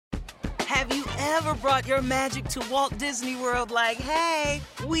ever brought your magic to Walt Disney World like, hey,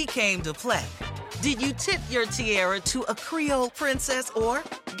 we came to play? Did you tip your tiara to a Creole princess or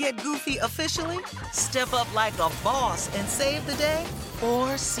get goofy officially? Step up like a boss and save the day?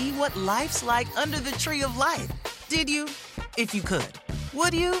 Or see what life's like under the tree of life? Did you? If you could.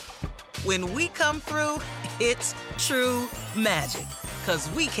 Would you? When we come through, it's true magic.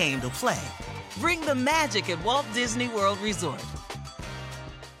 'Cause we came to play. Bring the magic at Walt Disney World Resort.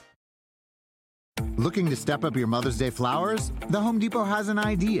 Looking to step up your Mother's Day flowers? The Home Depot has an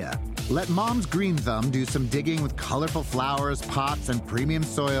idea. Let Mom's Green Thumb do some digging with colorful flowers, pots, and premium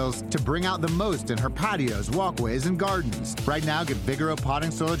soils to bring out the most in her patios, walkways, and gardens. Right now, get Vigoro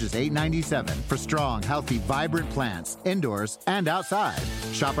potting soil just $8.97 for strong, healthy, vibrant plants, indoors and outside.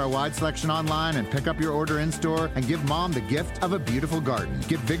 Shop our wide selection online and pick up your order in-store and give Mom the gift of a beautiful garden.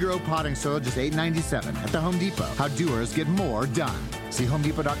 Get Vigoro potting soil just $8.97 at the Home Depot. How doers get more done. See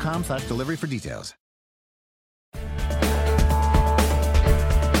homedepot.com/delivery for details.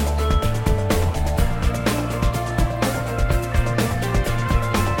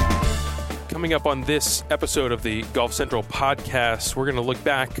 Coming up on this episode of the Golf Central podcast, we're going to look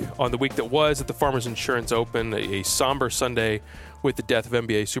back on the week that was at the Farmers Insurance Open, a somber Sunday with the death of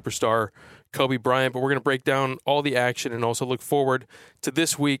NBA superstar Kobe Bryant, but we're going to break down all the action and also look forward to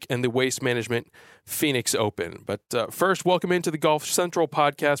this week and the Waste Management Phoenix Open. But first, welcome into the Golf Central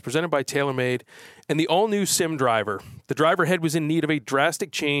podcast presented by TaylorMade and the all-new Sim Driver. The driver head was in need of a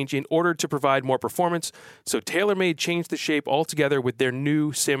drastic change in order to provide more performance, so TaylorMade changed the shape altogether with their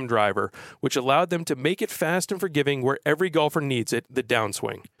new Sim Driver, which allowed them to make it fast and forgiving where every golfer needs it, the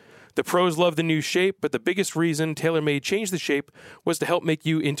downswing. The pros love the new shape, but the biggest reason TaylorMade changed the shape was to help make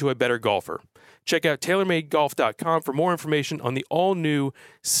you into a better golfer. Check out TaylorMadeGolf.com for more information on the all-new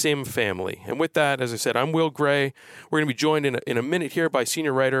Sim family. And with that, as I said, I'm Will Gray. We're going to be joined in a minute here by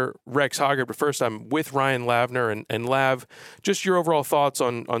senior writer Rex Hoggard. But first, I'm with Ryan Lavner. And Lav, just your overall thoughts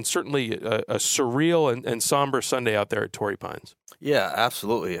on certainly a surreal and somber Sunday out there at Torrey Pines. Yeah,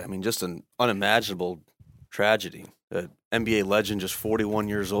 absolutely. I mean, just an unimaginable tragedy. An NBA legend, just 41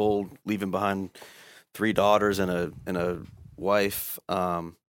 years old, leaving behind 3 daughters and a wife.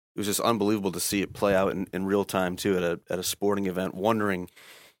 It was just unbelievable to see it play out in real time too at a sporting event. Wondering,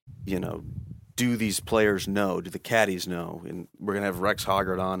 do these players know? Do the caddies know? And we're gonna have Rex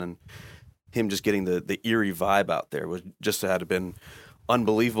Hoggard on, and him just getting the eerie vibe out there was just had been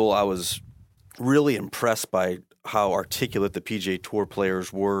unbelievable. I was really impressed by how articulate the PGA Tour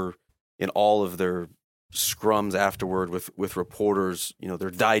players were in all of their scrums afterward with reporters. They're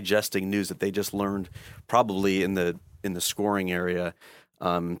digesting news that they just learned probably in the scoring area,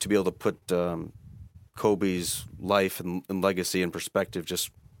 to be able to put Kobe's life and legacy in perspective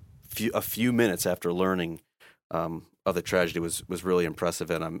just a few minutes after learning of the tragedy was really impressive,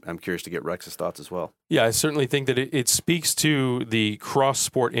 and I'm curious to get Rex's thoughts as well. Yeah, I certainly think that it speaks to the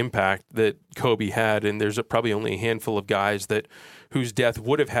cross-sport impact that Kobe had, and there's probably only a handful of guys whose death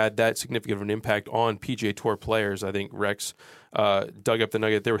would have had that significant of an impact on PGA Tour players. I think Rex dug up the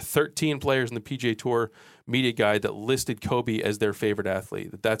nugget. There were 13 players in the PGA Tour media guide that listed Kobe as their favorite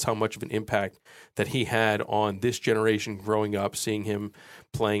athlete. That's how much of an impact that he had on this generation growing up, seeing him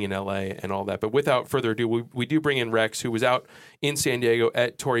playing in LA and all that. But without further ado, we do bring in Rex, who was out in San Diego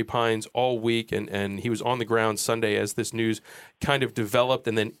at Torrey Pines all week, and he was on the ground Sunday as this news kind of developed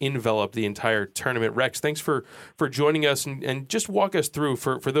and then enveloped the entire tournament. Rex, thanks for joining us, and just walk us through,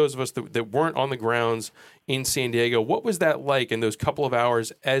 for those of us that weren't on the grounds in San Diego, what was that like in those couple of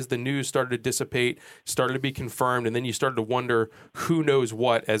hours as the news started to dissipate, started to be confirmed, and then you started to wonder who knows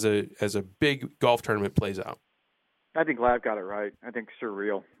what as a big golf tournament plays out? I think Lav got it right. I think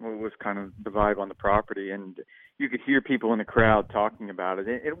surreal was kind of the vibe on the property, and you could hear people in the crowd talking about it.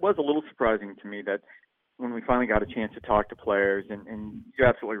 It was a little surprising to me that when we finally got a chance to talk to players, and you're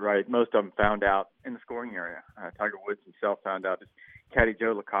absolutely right, most of them found out in the scoring area. Tiger Woods himself found out. His caddy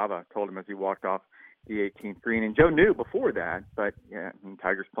Joe LaCava told him as he walked off the 18th green, and Joe knew before that, but yeah, I mean,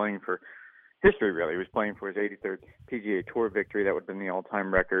 Tiger's playing for history, really. He was playing for his 83rd PGA Tour victory. That would have been the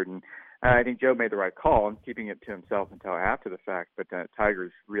all-time record, and I think Joe made the right call in keeping it to himself until after the fact. But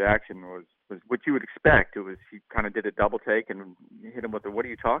Tiger's reaction was what you would expect. It was, he kind of did a double take and hit him with the "What are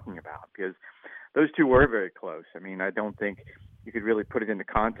you talking about?" Because those two were very close. I mean, I don't think you could really put it into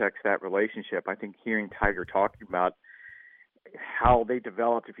context, that relationship. I think hearing Tiger talking about how they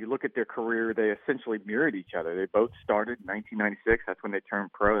developed, if you look at their career, they essentially mirrored each other. They both started in 1996. That's when they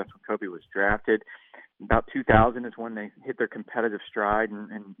turned pro. That's when Kobe was drafted. About 2000 is when they hit their competitive stride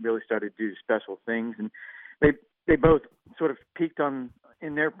and really started to do special things. And they both sort of peaked on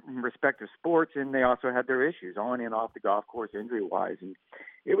in their respective sports, and they also had their issues on and off the golf course injury-wise. And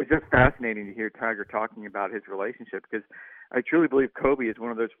it was just fascinating to hear Tiger talking about his relationship, because I truly believe Kobe is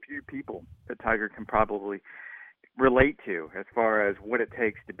one of those few people that Tiger can probably relate to as far as what it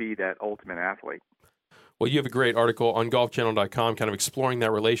takes to be that ultimate athlete. Well, you have a great article on golfchannel.com kind of exploring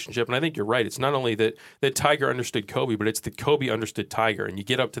that relationship. And I think you're right. It's not only that Tiger understood Kobe, but it's that Kobe understood Tiger. And you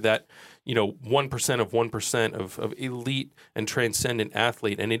get up to that, 1% of 1% of elite and transcendent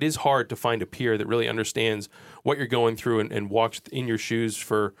athlete. And it is hard to find a peer that really understands what you're going through and walks in your shoes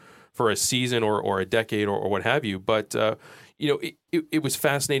for a season or a decade or what have you. But, it was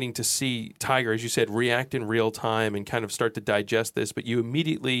fascinating to see Tiger, as you said, react in real time and kind of start to digest this. But you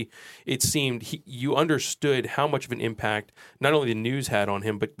immediately, it seemed, you understood how much of an impact not only the news had on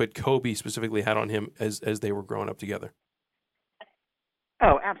him, but Kobe specifically had on him as they were growing up together.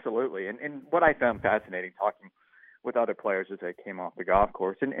 Oh, absolutely. And what I found fascinating talking with other players as they came off the golf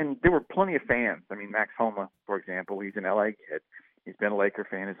course, and there were plenty of fans. I mean, Max Homa, for example, he's an LA kid. He's been a Laker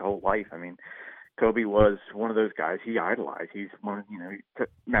fan his whole life. I mean, Kobe was one of those guys he idolized. He's one,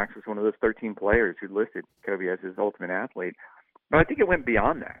 Max was one of those 13 players who listed Kobe as his ultimate athlete. But I think it went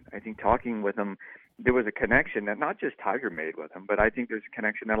beyond that. I think talking with him, there was a connection that not just Tiger made with him, but I think there's a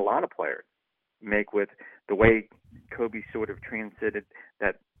connection that a lot of players make with the way Kobe sort of transcended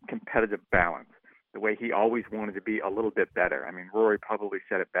that competitive balance, the way he always wanted to be a little bit better. I mean, Rory probably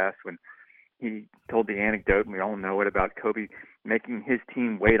said it best when he told the anecdote, and we all know it, about Kobe making his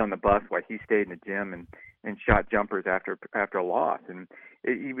team wait on the bus while he stayed in the gym and shot jumpers after a loss. And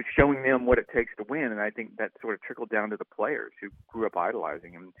he was showing them what it takes to win, and I think that sort of trickled down to the players who grew up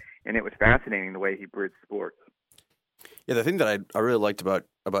idolizing him. And it was fascinating the way he bridged sports. Yeah, the thing that I really liked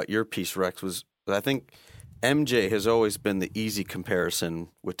about your piece, Rex, was that I think MJ has always been the easy comparison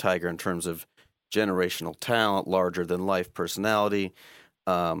with Tiger in terms of generational talent, larger-than-life personality.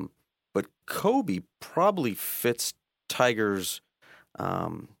 But Kobe probably fits Tiger's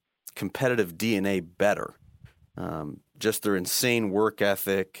competitive DNA better. Just their insane work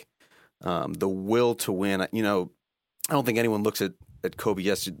ethic, the will to win. I don't think anyone looks at Kobe.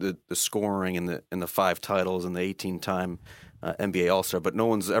 Yes, the scoring and the 5 titles and the 18-time NBA All-Star, but no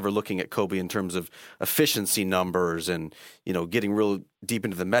one's ever looking at Kobe in terms of efficiency numbers and getting real deep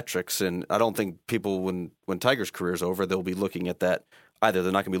into the metrics. And I don't think people, when Tiger's career is over, they'll be looking at that. Either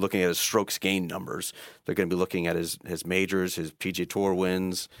they're not going to be looking at his strokes gained numbers. They're going to be looking at his majors, his PGA Tour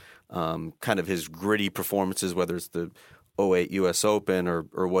wins, kind of his gritty performances, whether it's the 2008 U.S. Open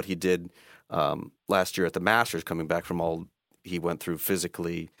or what he did last year at the Masters, coming back from all he went through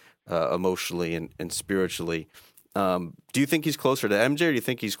physically, emotionally, and spiritually. Do you think he's closer to MJ, or do you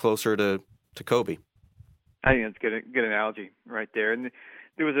think he's closer to Kobe? I think that's a good analogy right there. And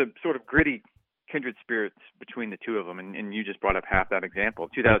there was a sort of gritty kindred spirits between the two of them, and you just brought up half that example.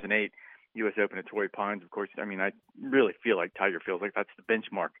 2008 U.S. Open at Torrey Pines, of course. I mean, I really feel like Tiger feels like that's the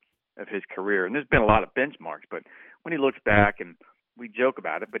benchmark of his career, and there's been a lot of benchmarks, but when he looks back, and we joke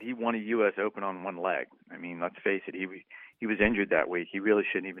about it, but he won a U.S. Open on one leg. I mean, let's face it, he was injured that week. He really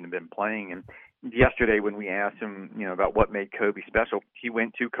shouldn't even have been playing. And yesterday when we asked him, about what made Kobe special, he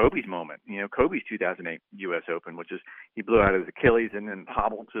went to Kobe's moment, Kobe's 2008 U.S. Open, which is he blew out his Achilles and then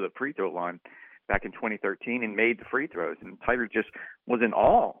hobbled to the free throw line back in 2013 and made the free throws. And Tiger just was in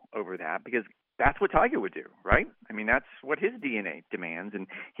awe over that, because that's what Tiger would do, right? I mean, that's what his DNA demands. And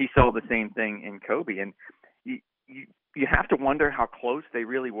he saw the same thing in Kobe. And you have to wonder how close they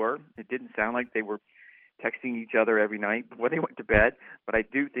really were. It didn't sound like they were texting each other every night before they went to bed, but I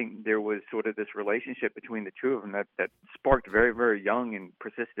do think there was sort of this relationship between the two of them that sparked very, very young and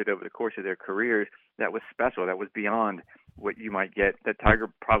persisted over the course of their careers. That was special. That was beyond what you might get, that Tiger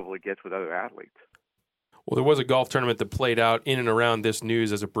probably gets with other athletes. Well, there was a golf tournament that played out in and around this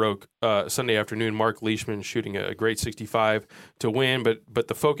news as it broke Sunday afternoon. Mark Leishman shooting a great 65 to win, but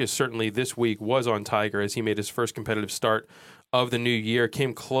the focus certainly this week was on Tiger as he made his first competitive start of the new year.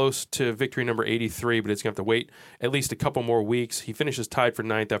 Came close to victory number 83, but it's going to have to wait at least a couple more weeks. He finishes tied for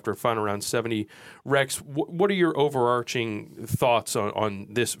 9th after a final round 70. Rex, what are your overarching thoughts on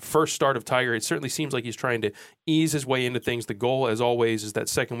this first start of Tiger? It certainly seems like he's trying to ease his way into things. The goal, as always, is that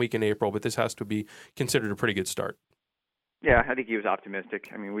second week in April, but this has to be considered a pretty good start. Yeah, I think he was optimistic.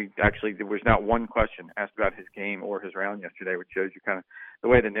 I mean, there was not one question asked about his game or his round yesterday, which shows you kind of the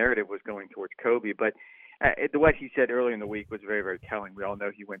way the narrative was going towards Kobe. But what he said earlier in the week was very, very telling. We all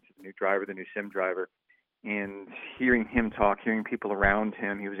know he went to the new driver, the new sim driver, and hearing him talk, hearing people around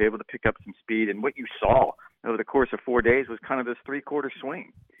him, he was able to pick up some speed. And what you saw over the course of 4 days was kind of this three-quarter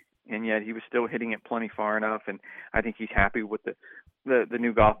swing. and yet he was still hitting it plenty far enough. And I think he's happy with the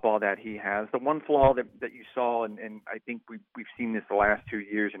new golf ball that he has. The one flaw that you saw, and I think we've seen this the last 2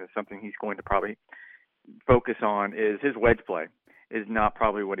 years, and it's something he's going to probably focus on, is his wedge play is not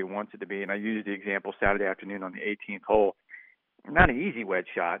probably what he wants it to be. And I used the example Saturday afternoon on the 18th hole. Not an easy wedge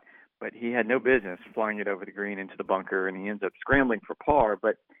shot, but he had no business flying it over the green into the bunker, and he ends up scrambling for par.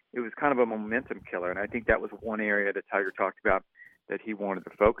 But it was kind of a momentum killer, and I think that was one area that Tiger talked about that he wanted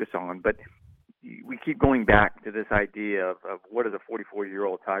to focus on. But we keep going back to this idea of what does a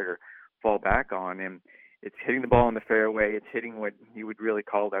 44-year-old Tiger fall back on, and it's hitting the ball in the fairway. It's hitting what he would really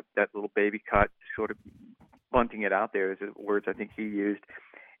call that little baby cut, sort of bunting it out there is the words I think he used,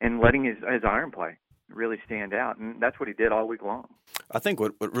 and letting his iron play really stand out. And that's what he did all week long. I think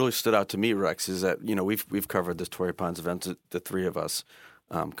what really stood out to me, Rex, is that, we've covered this Torrey Pines event, the three of us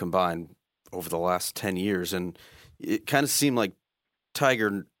combined, over the last 10 years. And it kind of seemed like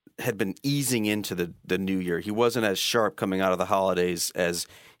Tiger had been easing into the new year. He wasn't as sharp coming out of the holidays as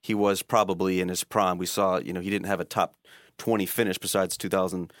he was probably in his prime. We saw, he didn't have a top 20 finish besides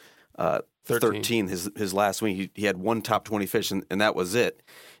 2013, his last week. He had one top 20 finish, and that was it.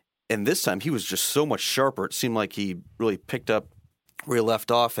 And this time he was just so much sharper. It seemed like he really picked up where he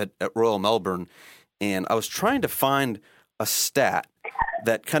left off at Royal Melbourne. And I was trying to find a stat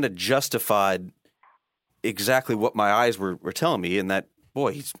that kind of justified exactly what my eyes were telling me, and that,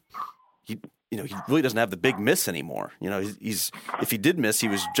 boy, he really doesn't have the big miss anymore. He's if he did miss, he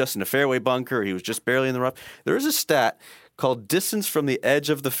was just in a fairway bunker. He was just barely in the rough. There is a stat called distance from the edge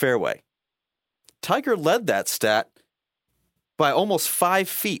of the fairway. Tiger led that stat by almost 5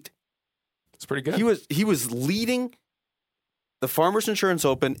 feet. It's pretty good. He was leading the Farmers Insurance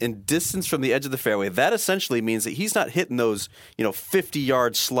Open in distance from the edge of the fairway. That essentially means that he's not hitting those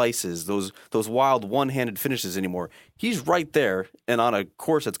 50-yard slices, those wild one-handed finishes anymore. He's right there, and on a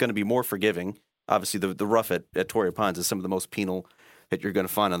course that's going to be more forgiving. Obviously, the rough at Torrey Pines is some of the most penal that you're going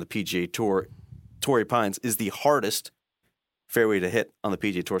to find on the PGA Tour. Torrey Pines is the hardest fairway to hit on the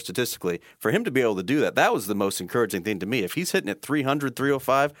PGA Tour statistically. For him to be able to do that was the most encouraging thing to me. If he's hitting at 300,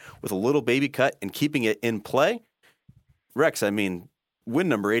 305 with a little baby cut and keeping it in play, Rex, win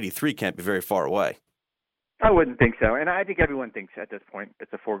number 83 can't be very far away. I wouldn't think so. And I think everyone thinks at this point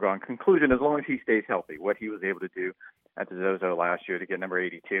it's a foregone conclusion as long as he stays healthy. What he was able to do at the Zozo last year to get number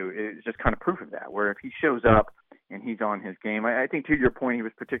 82 is just kind of proof of that, where if he shows up and he's on his game, I think to your point, he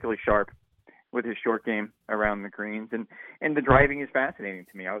was particularly sharp with his short game around the greens. And the driving is fascinating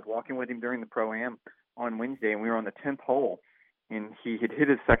to me. I was walking with him during the Pro-Am on Wednesday, and we were on the 10th hole, and he had hit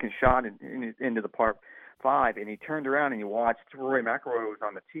his second shot into the par 5, and he turned around and he watched Rory McIlroy was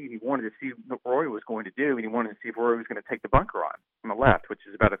on the tee. He wanted to see what Rory was going to do, and he wanted to see if Rory was going to take the bunker on the left, which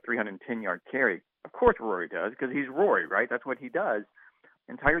is about a 310-yard carry. Of course Rory does, because he's Rory, right? That's what he does.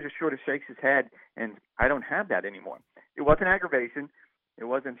 And Tiger just sort of shakes his head, and I don't have that anymore. It wasn't aggravation. It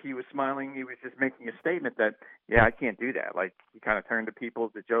wasn't he was smiling. He was just making a statement that, yeah, I can't do that. Like, he kind of turned to people,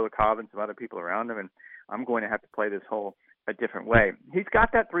 to Joe LaCava and some other people around him, and I'm going to have to play this hole a different way. He's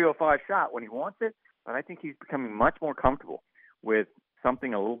got that 305 shot when he wants it, but I think he's becoming much more comfortable with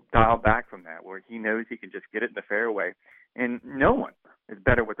something a little dialed back from that, where he knows he can just get it in the fairway. And no one is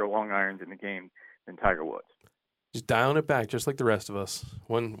better with their long irons in the game than Tiger Woods. Just dialing it back, just like the rest of us.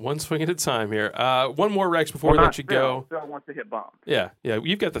 One swing at a time here. One more, Rex, before we let you go. Phil wants to hit bombs. Yeah,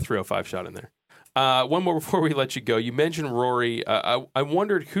 you've got the 305 shot in there. One more before we let you go. You mentioned Rory. I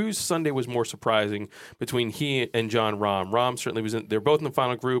wondered whose Sunday was more surprising between he and Jon Rahm. Rahm certainly was they're both in the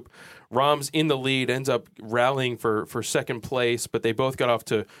final group. Rahm's in the lead, ends up rallying for second place, but they both got off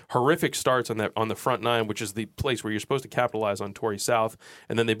to horrific starts on the front nine, which is the place where you're supposed to capitalize on Torrey South.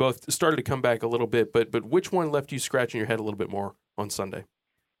 And then they both started to come back a little bit, but which one left you scratching your head a little bit more on Sunday?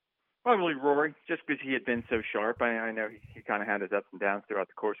 Probably Rory, just because he had been so sharp. I know he kind of had his ups and downs throughout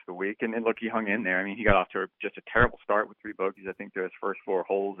the course of the week. And look, he hung in there. I mean, he got off to just a terrible start with 3 bogeys, I think, through his first 4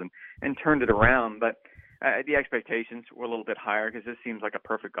 holes and turned it around. But the expectations were a little bit higher because this seems like a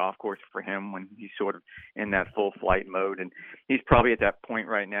perfect golf course for him when he's sort of in that full flight mode. And he's probably at that point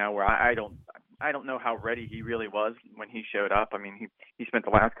right now where I don't know how ready he really was when he showed up. I mean, he spent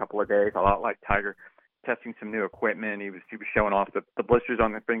the last couple of days, a lot like Tiger, testing some new equipment. He was showing off the blisters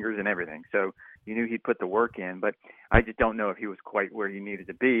on the fingers and everything. So you knew he'd put the work in, but I just don't know if he was quite where he needed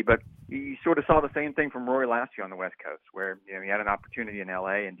to be. But you sort of saw the same thing from Rory last year on the West Coast, where he had an opportunity in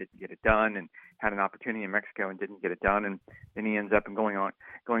LA and didn't get it done, and had an opportunity in Mexico and didn't get it done, and then he ends up going on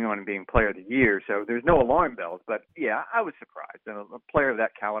and being Player of the Year. So there's no alarm bells, but yeah, I was surprised. And a player of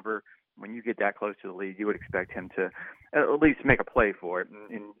that caliber, when you get that close to the lead, you would expect him to at least make a play for it,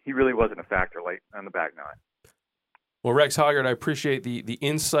 and he really wasn't a factor late on the back nine. Well, Rex Hoggard, I appreciate the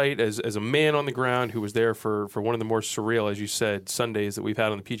insight as a man on the ground who was there for one of the more surreal, as you said, Sundays that we've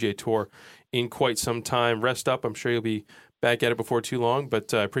had on the PGA Tour in quite some time. Rest up. I'm sure you'll be back at it before too long,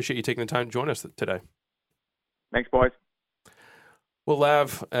 but I appreciate you taking the time to join us today. Thanks, boys. Well,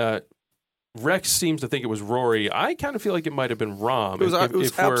 Lav, Rex seems to think it was Rory. I kind of feel like it might have been Rahm. It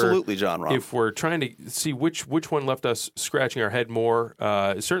was absolutely Jon Rahm. If we're trying to see which one left us scratching our head more,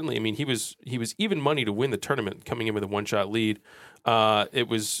 certainly. I mean, he was even money to win the tournament, coming in with a 1-shot lead.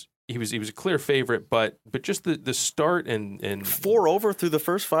 He was a clear favorite, but just the start and 4 over through the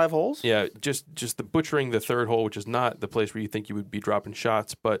first 5 holes. Yeah, just the butchering the third hole, which is not the place where you think you would be dropping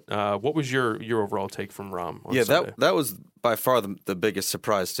shots. But what was your overall take from Rahm on Sunday? that was by far the biggest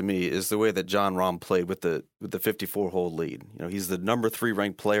surprise to me is the way that Jon Rahm played with the 54-hole lead. You know, he's the number 3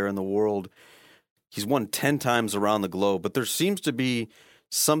 ranked player in the world. He's won 10 times around the globe, but there seems to be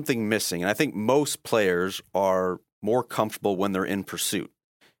something missing. And I think most players are more comfortable when they're in pursuit.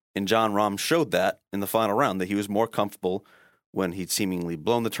 And Jon Rahm showed that in the final round, that he was more comfortable when he'd seemingly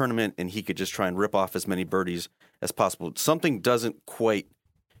blown the tournament and he could just try and rip off as many birdies as possible. Something doesn't quite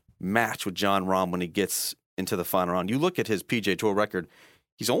match with Jon Rahm when he gets into the final round. You look at his PGA Tour record,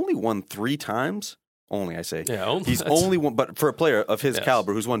 he's only won 3 times. Only, I say. Yeah, he's only won, but for a player of his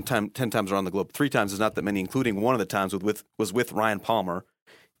caliber who's won 10 times around the globe, 3 times is not that many, including one of the times was with Ryan Palmer.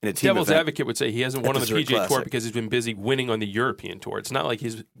 Devil's advocate would say he hasn't won on the PGA Tour because he's been busy winning on the European Tour. It's not like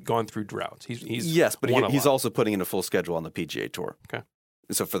he's gone through droughts. He's yes, but he's also putting in a full schedule on the PGA Tour. Okay,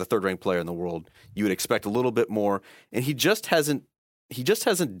 and so for the 3rd-ranked player in the world, you would expect a little bit more, and he just hasn't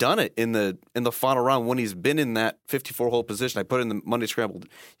done it in the final round when he's been in that 54-hole position. I put in the Monday Scramble.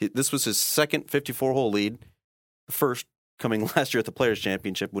 This was his second 54-hole lead, the first coming last year at the Players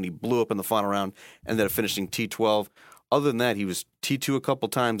Championship when he blew up in the final round, ended up finishing T12. Other than that, he was T2 a couple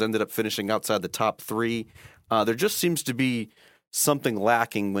times, ended up finishing outside the top 3. There just seems to be something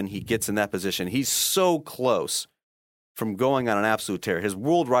lacking when he gets in that position. He's so close from going on an absolute tear. His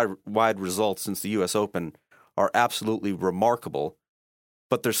worldwide results since the U.S. Open are absolutely remarkable,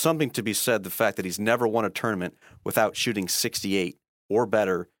 but there's something to be said, the fact that he's never won a tournament without shooting 68 or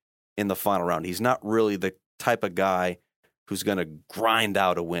better in the final round. He's not really the type of guy who's going to grind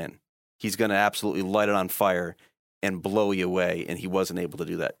out a win. He's going to absolutely light it on fire and blow you away, and he wasn't able to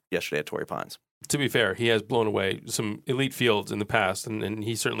do that yesterday at Torrey Pines. To be fair, he has blown away some elite fields in the past, and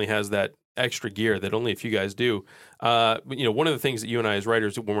he certainly has that extra gear that only a few guys do. One of the things that you and I as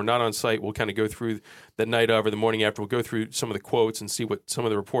writers, when we're not on site, we'll kind of go through the night of or the morning after, we'll go through some of the quotes and see what some of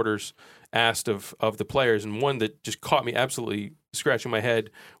the reporters asked of the players. And one that just caught me absolutely scratching my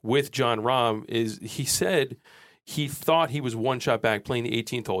head with Jon Rahm is he said he thought he was 1 shot back playing the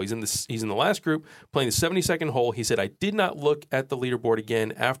 18th hole. He's in the last group playing the 72nd hole. He said, I did not look at the leaderboard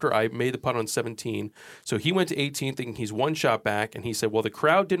again after I made the putt on 17. So he went to 18 thinking he's 1 shot back. And he said, well, the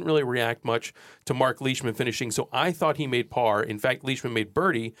crowd didn't really react much to Mark Leishman finishing. So I thought he made par. In fact, Leishman made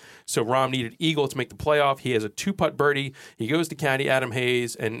birdie. So Rahm needed eagle to make the playoff. He has a 2-putt birdie. He goes to caddy Adam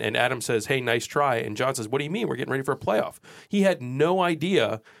Hayes and Adam says, hey, nice try. And John says, what do you mean? We're getting ready for a playoff. He had no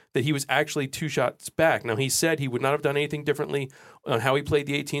idea that he was actually 2 shots back. Now, he said he would not have done anything differently on how he played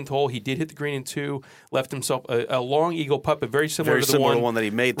the 18th hole. He did hit the green in 2, left himself a long eagle putt, but very similar to the one that he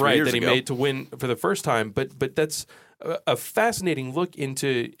made 3 years ago. He made to win for the first time. But that's a fascinating look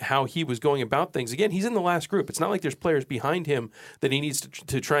into how he was going about things. Again, he's in the last group. It's not like there's players behind him that he needs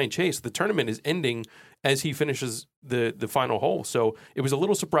to try and chase. The tournament is ending as he finishes the final hole. So it was a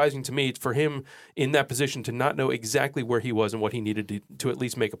little surprising to me for him in that position to not know exactly where he was and what he needed to at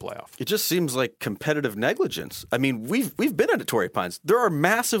least make a playoff. It just seems like competitive negligence. I mean, we've been at Torrey Pines. There are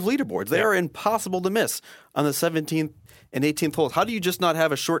massive leaderboards. They are impossible to miss on the 17th and 18th holes. How do you just not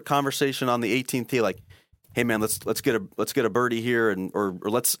have a short conversation on the 18th tee like, hey man, let's get a birdie here or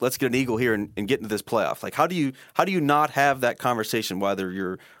let's get an eagle here and get into this playoff? Like how do you not have that conversation whether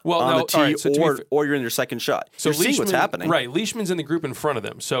you're on the tee or you're in your second shot? So you're seeing what's happening. Right. Leishman's in the group in front of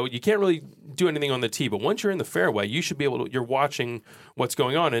them. So you can't really do anything on the tee, but once you're in the fairway, you should be able to, you're watching what's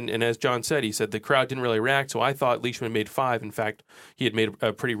going on. And as John said, he said the crowd didn't really react. So I thought Leishman made 5. In fact, he had made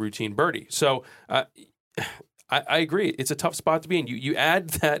a pretty routine birdie. So I agree. It's a tough spot to be in. You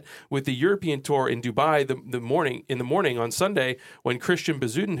add that with the European Tour in Dubai in the morning on Sunday when Christian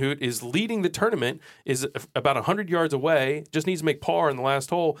Bezuidenhout is leading the tournament, is about 100 yards away, just needs to make par in the last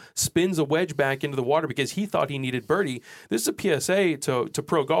hole, spins a wedge back into the water because he thought he needed birdie. This is a PSA to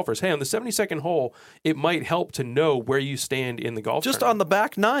pro golfers. Hey, on the 72nd hole, it might help to know where you stand in the golf just tournament. On the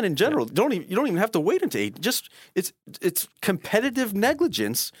back 9 in general. Yeah. You don't even have to wait until 8. Just it's competitive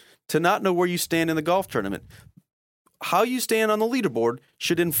negligence to not know where you stand in the golf tournament. How you stand on the leaderboard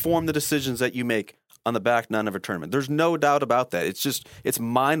should inform the decisions that you make on the back nine of a tournament. There's no doubt about that. It's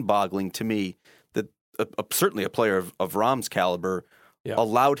mind-boggling to me that certainly a player of Rahm's caliber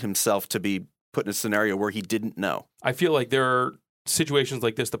allowed himself to be put in a scenario where he didn't know. I feel like there are situations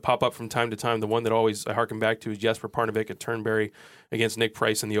like this that pop up from time to time. The one that always I harken back to is Jesper Parnevik at Turnberry against Nick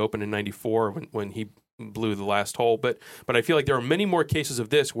Price in the Open in '94 when he blew the last hole. But I feel like there are many more cases of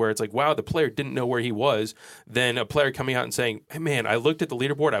this where it's like, wow, the player didn't know where he was, than a player coming out and saying, hey, man, I looked at the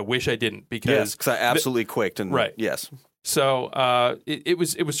leaderboard. I wish I didn't because I absolutely quaked. And right. Yes. So it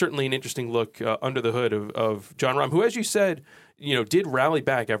was certainly an interesting look under the hood of Jon Rahm, who, as you said, did rally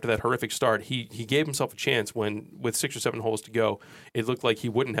back after that horrific start. He gave himself a chance when, with 6 or 7 holes to go, it looked like he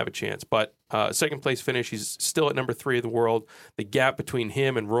wouldn't have a chance. But second place finish, he's still at number 3 of the world. The gap between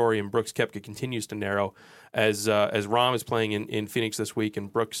him and Rory and Brooks Koepka continues to narrow as Rahm is playing in Phoenix this week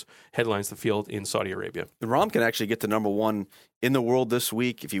and Brooks headlines the field in Saudi Arabia. Rahm can actually get to number 1 in the world this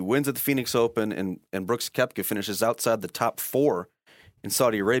week if he wins at the Phoenix Open and Brooks Koepka finishes outside the top 4 in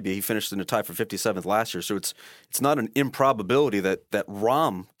Saudi Arabia. He finished in a tie for 57th last year, so it's not an improbability that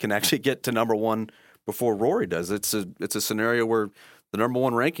Rahm can actually get to number 1 before Rory does. It's a scenario where the number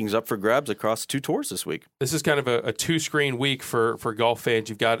 1 ranking's up for grabs across 2 tours this week. This is kind of a 2-screen week for golf fans.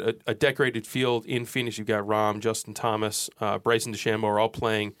 You've got a decorated field in Phoenix. You've got Rahm, Justin Thomas, Bryson DeChambeau are all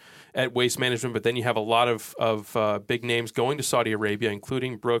playing at Waste Management, but then you have a lot of big names going to Saudi Arabia,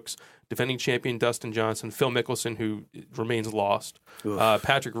 including Brooks, defending champion Dustin Johnson, Phil Mickelson, who remains lost.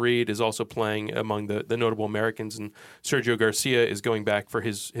 Patrick Reed is also playing among the notable Americans, and Sergio Garcia is going back for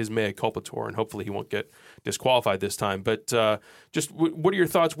his mea culpa tour, and hopefully he won't get disqualified this time. But just what are your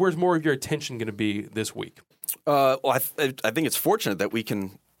thoughts? Where's more of your attention going to be this week? Well, I think it's fortunate that we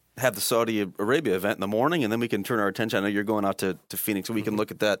can have the Saudi Arabia event in the morning, and then we can turn our attention. I know you're going out to Phoenix, so we can look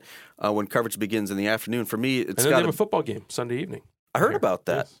at that when coverage begins in the afternoon. For me, it's and then they have a football game Sunday evening. I heard about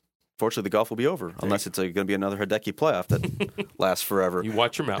that. Yes. Fortunately, the golf will be over, unless it's going to be another Hideki playoff that lasts forever. You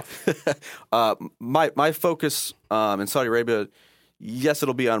watch your mouth. My focus in Saudi Arabia, yes,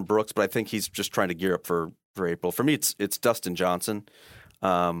 it'll be on Brooks, but I think he's just trying to gear up for April. For me, it's Dustin Johnson.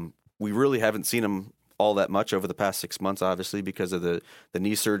 We really haven't seen him all that much over the past 6 months, obviously, because of the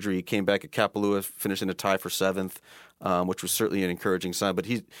knee surgery. He came back at Kapalua, finishing a tie for 7th, which was certainly an encouraging sign. But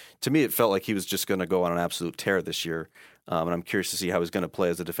to me, it felt like he was just going to go on an absolute tear this year. And I'm curious to see how he's going to play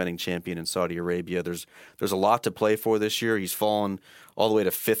as a defending champion in Saudi Arabia. There's a lot to play for this year. He's fallen all the way to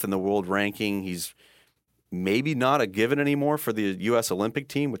 5th in the world ranking. He's maybe not a given anymore for the U.S. Olympic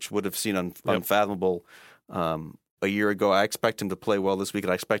team, which would have seemed unfathomable a year ago. I expect him to play well this week,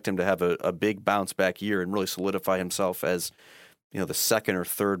 and I expect him to have a big bounce-back year and really solidify himself as the 2nd or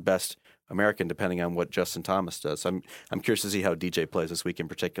 3rd best American, depending on what Justin Thomas does. So I'm curious to see how DJ plays this week in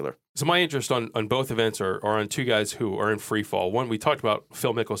particular. So my interest on both events are on 2 guys who are in free fall. One, we talked about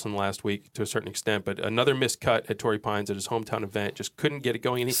Phil Mickelson last week to a certain extent, but another missed cut at Torrey Pines at his hometown event, just couldn't get it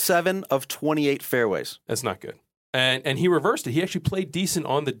going. 7 of 28 fairways. That's not good. And he reversed it. He actually played decent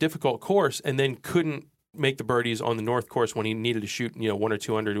on the difficult course and then couldn't make the birdies on the North course when he needed to shoot 1 or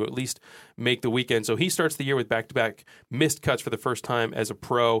 2 under to at least make the weekend. So he starts the year with back-to-back missed cuts for the first time as a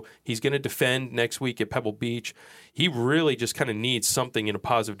pro. He's going to defend next week at Pebble Beach. He really just kind of needs something in a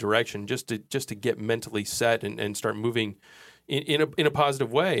positive direction just to get mentally set and start moving in a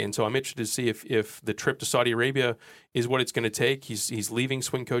positive way. And so I'm interested to see if the trip to Saudi Arabia is what it's going to take. He's leaving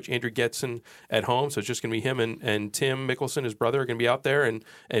swing coach Andrew Getson at home, so it's just going to be him and Tim Mickelson, his brother, are going to be out there,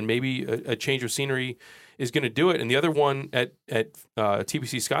 and maybe a change of scenery is going to do it. And the other one at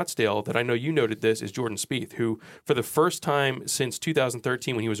TPC Scottsdale that I know you noted this is Jordan Spieth, who for the first time since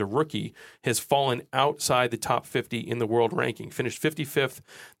 2013 when he was a rookie has fallen outside the top 50 in the world ranking. Finished 55th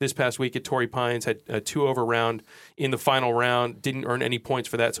this past week at Torrey Pines, had a 2-over round in the final round, didn't earn any points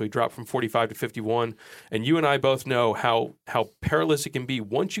for that, so he dropped from 45 to 51. And you and I both know how perilous it can be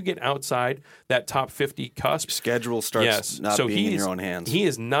once you get outside that top 50 cusp. Schedule starts not being in your own hands. He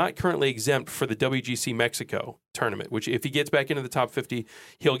is not currently exempt for the WGC Mexico tournament, which if he gets back into the top 50,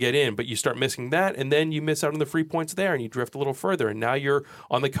 he'll get in. But you start missing that, and then you miss out on the free points there, and you drift a little further. And now you're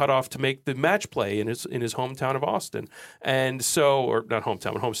on the cutoff to make the match play in his hometown of Austin. And so, or not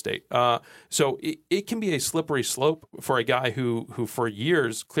hometown, but home state. So it can be a slippery slope for a guy who for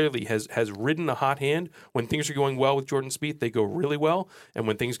years clearly has ridden a hot hand. When things are going well with Jordan Spieth, they go really well. And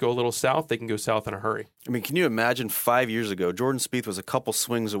when things go a little south, they can go south in a hurry. I mean, can you imagine 5 years ago, Jordan Spieth was a couple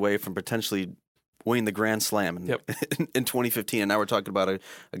swings away from potentially winning the Grand Slam in 2015, and now we're talking about a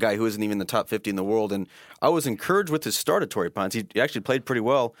guy who isn't even in the top 50 in the world. And I was encouraged with his start at Torrey Pines. He actually played pretty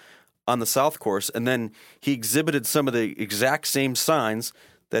well on the South course, and then he exhibited some of the exact same signs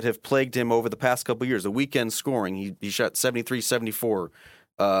that have plagued him over the past couple of years. The weekend scoring, he shot 73, 74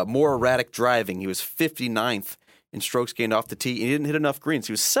 more erratic driving. He was 59th in strokes gained off the tee. He didn't hit enough greens.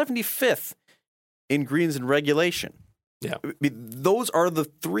 He was 75th in greens in regulation. Yeah. I mean, those are the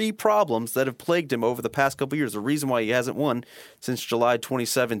three problems that have plagued him over the past couple of years. The reason why he hasn't won since July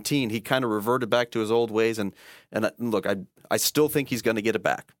 2017, he kind of reverted back to his old ways. And look, I still think he's going to get it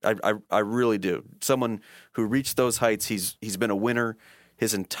back. I really do. Someone who reached those heights, he's been a winner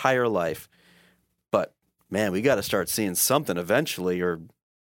his entire life. But man, we got to start seeing something eventually, or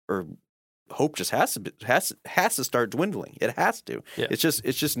hope just has to start dwindling. It has to. Yeah. It's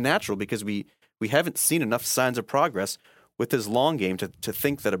just natural because we haven't seen enough signs of progress with his long game to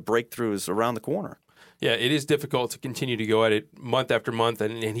think that a breakthrough is around the corner. Yeah, it is difficult to continue to go at it month after month,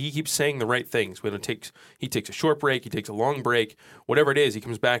 and he keeps saying the right things. When he takes a short break, he takes a long break, whatever it is, he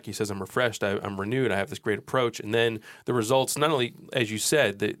comes back, he says, I'm refreshed, I'm renewed, I have this great approach. And then the results, not only, as you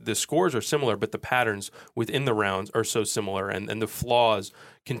said, the scores are similar, but the patterns within the rounds are so similar, and the flaws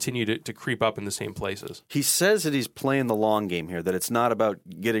continue to creep up in the same places. He says that he's playing the long game here, that it's not about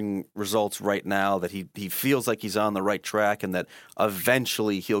getting results right now, that he feels like he's on the right track and that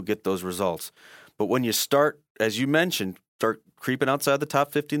eventually he'll get those results. But when you start, as you mentioned, start creeping outside the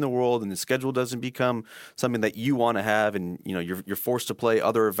top 50 in the world, and the schedule doesn't become something that you want to have, and you're forced to play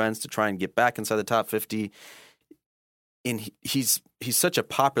other events to try and get back inside the top 50. And he's such a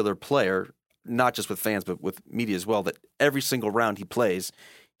popular player, not just with fans but with media as well, that every single round he plays,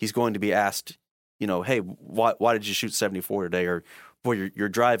 he's going to be asked, hey, why did you shoot 74 today? Or, boy, your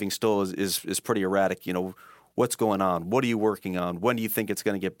driving still is pretty erratic. What's going on? What are you working on? When do you think it's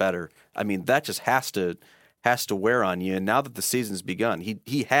going to get better? I mean, that just has to wear on you. And now that the season's begun,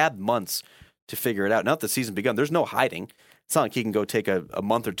 he had months to figure it out. Now that the season's begun, there's no hiding. It's not like he can go take a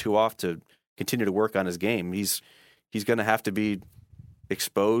month or two off to continue to work on his game. He's going to have to be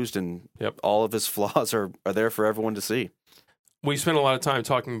exposed, and all of his flaws are there for everyone to see. We spent a lot of time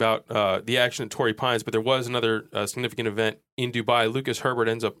talking about the action at Torrey Pines, but there was another significant event in Dubai. Lucas Herbert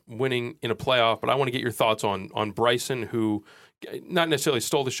ends up winning in a playoff, but I want to get your thoughts on Bryson, who not necessarily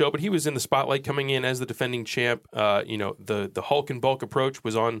stole the show, but he was in the spotlight coming in as the defending champ. The Hulk and bulk approach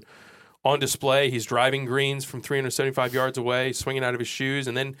was on display. He's driving greens from 375 yards away, swinging out of his shoes,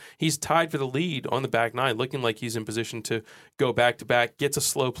 and then he's tied for the lead on the back nine, looking like he's in position to go back-to-back, gets a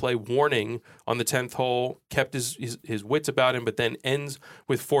slow play warning on the 10th hole, kept his wits about him, but then ends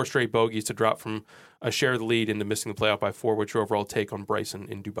with 4 straight bogeys to drop from a share of the lead into missing the playoff by 4. What's your overall take on Bryson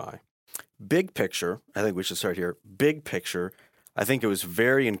in Dubai? Big picture, I think we should start here. Big picture, I think it was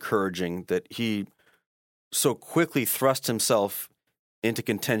very encouraging that he so quickly thrust himself into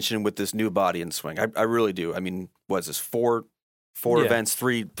contention with this new body and swing. I really do. I mean, what is this, four events,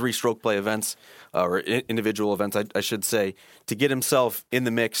 three stroke play events, or individual events, I should say, to get himself in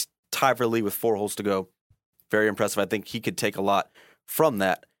the mix, tie for the lead with 4 holes to go. Very impressive. I think he could take a lot from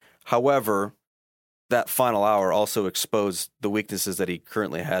that. However, that final hour also exposed the weaknesses that he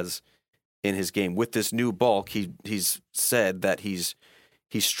currently has in his game. With this new bulk, he's said that he's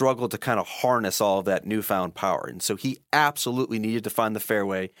struggled to kind of harness all of that newfound power. And so he absolutely needed to find the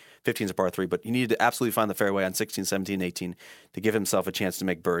fairway. 15 is a par 3, but he needed to absolutely find the fairway on 16, 17, 18 to give himself a chance to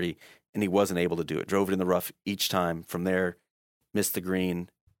make birdie, and he wasn't able to do it. Drove it in the rough each time. From there, missed the green,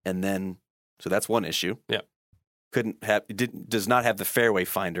 and then, so that's one issue. Yeah. Does not have the fairway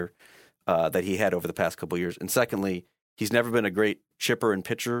finder that he had over the past couple of years. And secondly, he's never been a great chipper and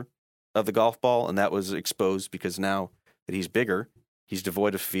pitcher of the golf ball, and that was exposed because now that he's bigger, he's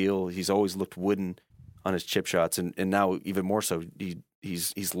devoid of feel. He's always looked wooden on his chip shots, and now even more so,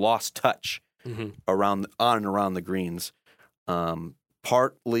 he's lost touch on and around the greens.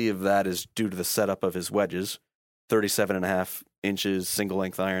 Partly of that is due to the setup of his wedges, 37.5 inches, single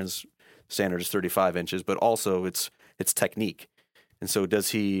length irons. Standard is 35 inches, but also it's technique. And so,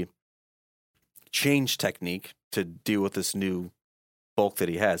 does he change technique to deal with this new bulk that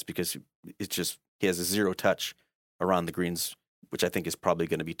he has? Because he has a zero touch around the greens, which I think is probably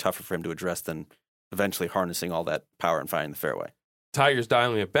going to be tougher for him to address than eventually harnessing all that power and finding the fairway. Tiger's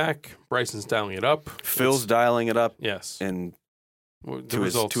dialing it back. Bryson's dialing it up. Phil's dialing it up. Yes. And to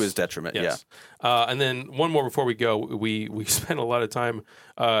his detriment, yes. Yeah. And then one more before we go. We spent a lot of time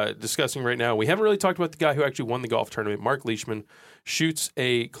discussing right now. We haven't really talked about the guy who actually won the golf tournament. Mark Leishman shoots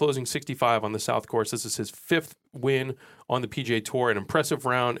a closing 65 on the South Course. This is his 5th win on the PGA Tour. An impressive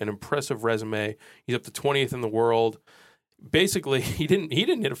round, an impressive resume. He's up to 20th in the world. Basically, he didn't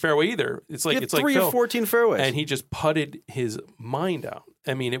hit a fairway either. It's like 3 of 14 fairways, and he just putted his mind out.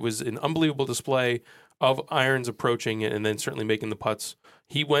 I mean, it was an unbelievable display of irons approaching and then certainly making the putts.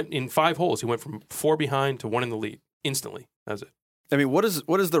 He went in 5 holes. He went from 4 behind to 1 in the lead instantly. That's it. I mean, what is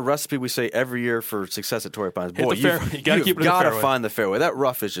the recipe we say every year for success at Torrey Pines? Boy, you got to keep it in the fairway. Find the fairway. That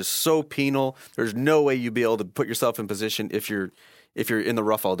rough is just so penal. There's no way you'd be able to put yourself in position if you're in the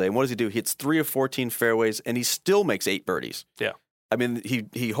rough all day. And what does he do? He hits 3 of 14 fairways, and he still makes 8 birdies. Yeah. I mean,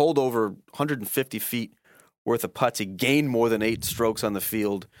 he holed over 150 feet worth of putts. He gained more than 8 strokes on the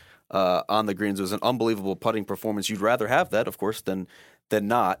field on the greens. It was an unbelievable putting performance. You'd rather have that, of course, than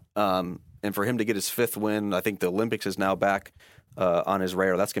not. And for him to get his 5th win, I think the Olympics is now back on his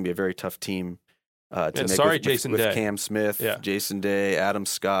radar. That's going to be a very tough team to make. Sorry, Jason Day. With Cam Smith, Jason Day, Adam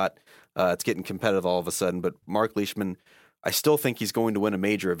Scott. It's getting competitive all of a sudden. But Mark Leishman, I still think he's going to win a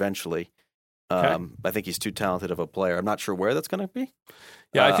major eventually. I think he's too talented of a player. I'm not sure where that's going to be.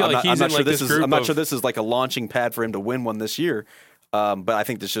 Yeah, I feel like he's in like this group. I'm not sure this is like a launching pad for him to win one this year. But I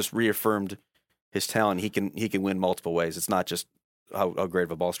think this just reaffirmed his talent. He can win multiple ways. It's not just how great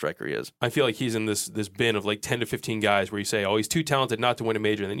of a ball striker he is. I feel like he's in this bin of like 10 to 15 guys where you say, oh, he's too talented not to win a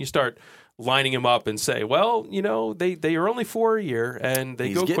major. And then you start lining him up and say, well, they are only 4 a year and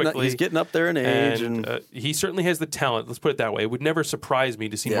they go quickly. He's getting up there in age. And he certainly has the talent. Let's put it that way. It would never surprise me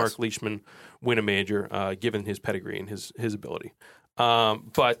to see Mark Leishman win a major, given his pedigree and his ability.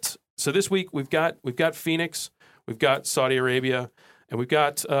 But so this week we've got Phoenix, we've got Saudi Arabia, and we've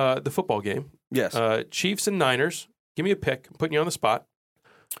got the football game. Yes. Chiefs and Niners. Give me a pick. I'm putting you on the spot.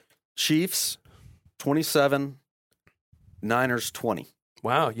 Chiefs, 27. Niners, 20.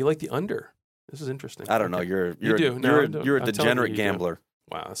 Wow, you like the under. This is interesting. I don't know. You're a degenerate gambler.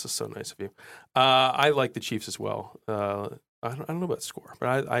 Wow, this is so nice of you. I like the Chiefs as well. I don't know about score,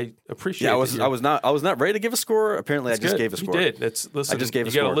 but I appreciate. Yeah, I was not ready to give a score. Apparently, I just gave a score. You did. Listen, I just gave a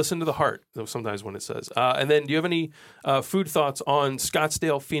score. You got to listen to the heart sometimes when it says. And then, do you have any food thoughts on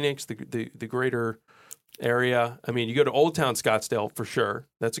Scottsdale, Phoenix, the greater area? I mean, you go to Old Town Scottsdale for sure.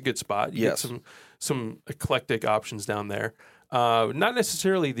 That's a good spot. You get some eclectic options down there. Not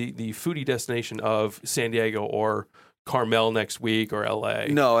necessarily the foodie destination of San Diego or Carmel next week or LA.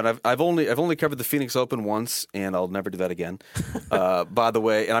 No, and I've only covered the Phoenix Open once, and I'll never do that again. By the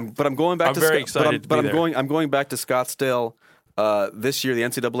way, I'm going back. I'm very excited. I'm going back to Scottsdale this year. The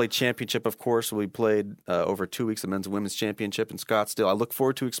NCAA championship, of course, will be played over 2 weeks. The men's and women's championship in Scottsdale. I look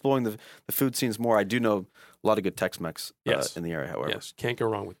forward to exploring the food scenes more. I do know a lot of good Tex-Mex in the area. However, yes, can't go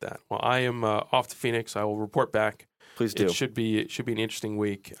wrong with that. Well, I am off to Phoenix. I will report back. Please do. It should be an interesting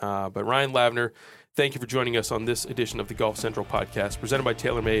week. But Ryan Lavner, thank you for joining us on this edition of the Golf Central podcast, presented by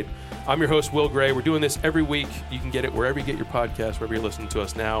TaylorMade. I'm your host, Will Gray. We're doing this every week. You can get it wherever you get your podcast, wherever you're listening to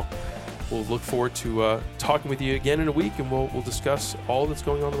us now. We'll look forward to talking with you again in a week, and we'll discuss all that's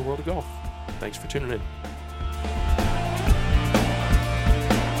going on in the world of golf. Thanks for tuning in.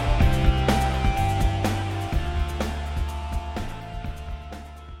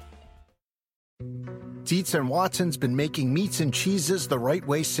 Dietz & Watson's been making meats and cheeses the right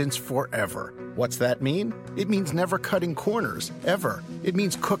way since forever. What's that mean? It means never cutting corners, ever. It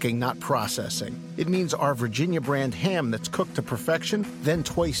means cooking, not processing. It means our Virginia brand ham that's cooked to perfection, then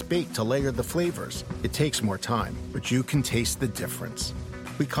twice baked to layer the flavors. It takes more time, but you can taste the difference.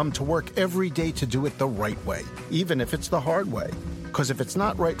 We come to work every day to do it the right way, even if it's the hard way. Because if it's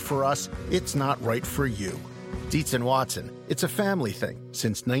not right for us, it's not right for you. Dietz & Watson, it's a family thing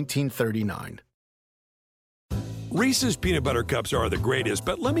since 1939. Reese's Peanut Butter Cups are the greatest,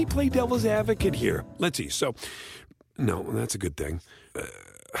 but let me play devil's advocate here. Let's see. So, no, that's a good thing.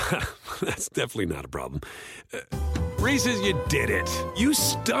 That's definitely not a problem. Reese's, you did it. You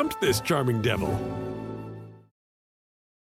stumped this charming devil.